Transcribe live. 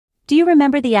Do you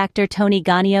remember the actor Tony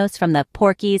Ganios from the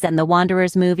Porky's and the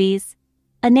Wanderers movies?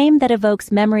 A name that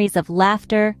evokes memories of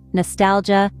laughter,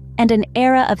 nostalgia, and an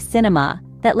era of cinema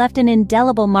that left an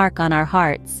indelible mark on our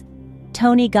hearts.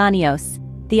 Tony Ganios,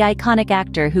 the iconic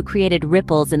actor who created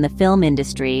ripples in the film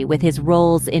industry with his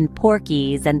roles in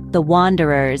Porky's and The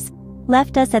Wanderers,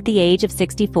 left us at the age of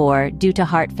 64 due to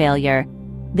heart failure.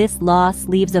 This loss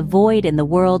leaves a void in the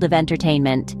world of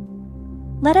entertainment.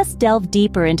 Let us delve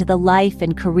deeper into the life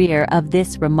and career of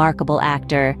this remarkable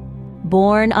actor.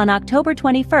 Born on October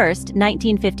 21,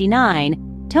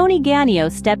 1959, Tony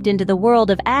Ganios stepped into the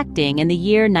world of acting in the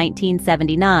year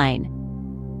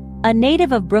 1979. A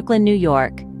native of Brooklyn, New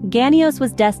York, Ganios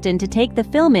was destined to take the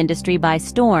film industry by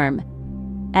storm.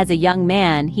 As a young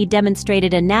man, he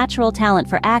demonstrated a natural talent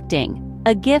for acting,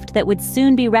 a gift that would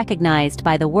soon be recognized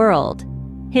by the world.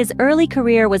 His early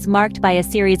career was marked by a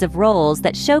series of roles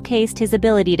that showcased his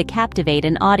ability to captivate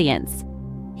an audience.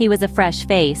 He was a fresh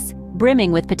face,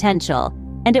 brimming with potential,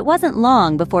 and it wasn't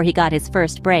long before he got his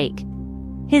first break.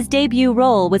 His debut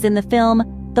role was in the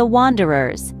film The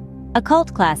Wanderers, a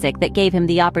cult classic that gave him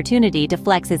the opportunity to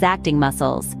flex his acting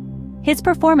muscles. His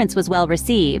performance was well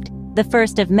received, the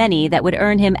first of many that would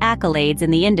earn him accolades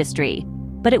in the industry,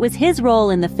 but it was his role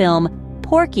in the film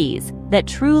Porky's that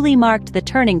truly marked the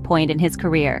turning point in his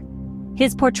career.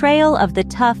 His portrayal of the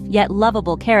tough yet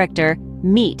lovable character,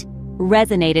 Meat,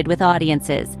 resonated with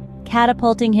audiences,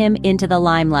 catapulting him into the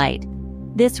limelight.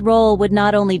 This role would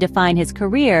not only define his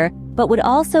career, but would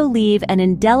also leave an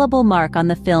indelible mark on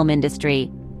the film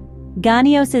industry.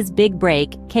 Ganios's big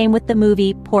break came with the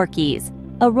movie Porky's,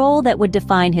 a role that would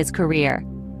define his career.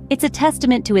 It's a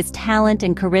testament to his talent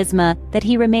and charisma that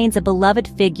he remains a beloved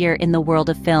figure in the world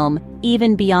of film,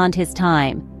 even beyond his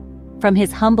time. From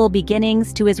his humble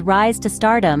beginnings to his rise to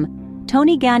stardom,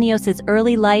 Tony Ganios's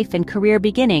early life and career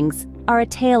beginnings are a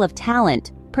tale of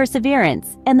talent,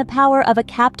 perseverance, and the power of a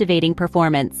captivating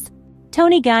performance.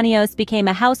 Tony Ganios became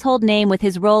a household name with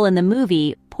his role in the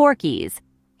movie Porky's.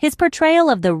 His portrayal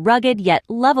of the rugged yet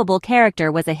lovable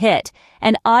character was a hit,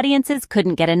 and audiences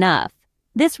couldn't get enough.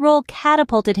 This role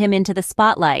catapulted him into the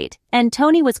spotlight, and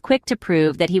Tony was quick to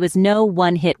prove that he was no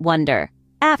one-hit wonder.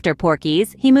 After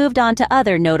Porky's, he moved on to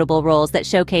other notable roles that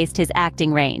showcased his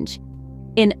acting range.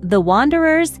 In The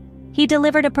Wanderers, he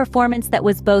delivered a performance that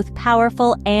was both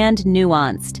powerful and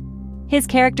nuanced. His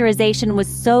characterization was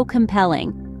so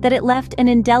compelling that it left an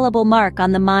indelible mark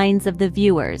on the minds of the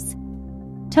viewers.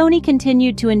 Tony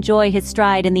continued to enjoy his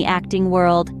stride in the acting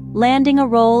world, landing a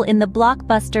role in the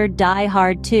blockbuster Die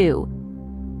Hard 2.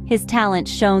 His talent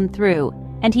shone through,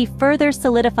 and he further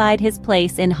solidified his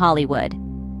place in Hollywood.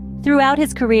 Throughout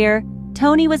his career,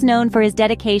 Tony was known for his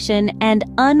dedication and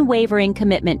unwavering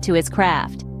commitment to his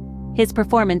craft. His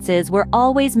performances were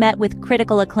always met with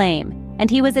critical acclaim, and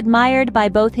he was admired by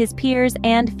both his peers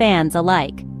and fans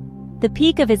alike. The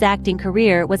peak of his acting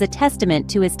career was a testament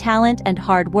to his talent and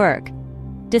hard work.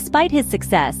 Despite his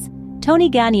success, Tony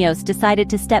Ganios decided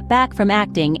to step back from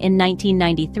acting in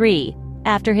 1993,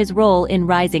 after his role in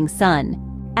Rising Sun.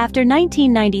 After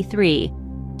 1993,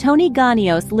 Tony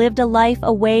Ganios lived a life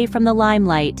away from the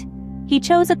limelight. He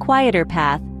chose a quieter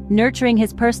path, nurturing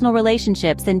his personal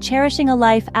relationships and cherishing a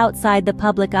life outside the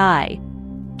public eye.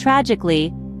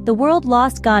 Tragically, the world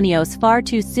lost Ganios far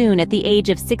too soon at the age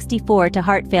of 64 to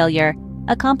heart failure,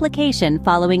 a complication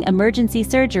following emergency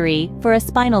surgery for a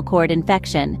spinal cord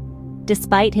infection.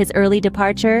 Despite his early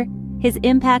departure, his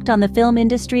impact on the film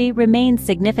industry remains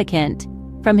significant.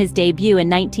 From his debut in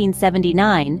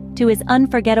 1979 to his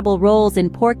unforgettable roles in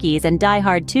Porky's and Die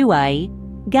Hard 2,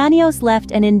 Ganios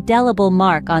left an indelible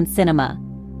mark on cinema.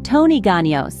 Tony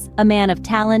Ganios, a man of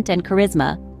talent and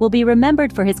charisma, will be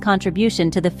remembered for his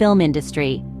contribution to the film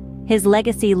industry. His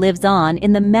legacy lives on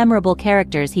in the memorable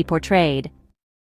characters he portrayed.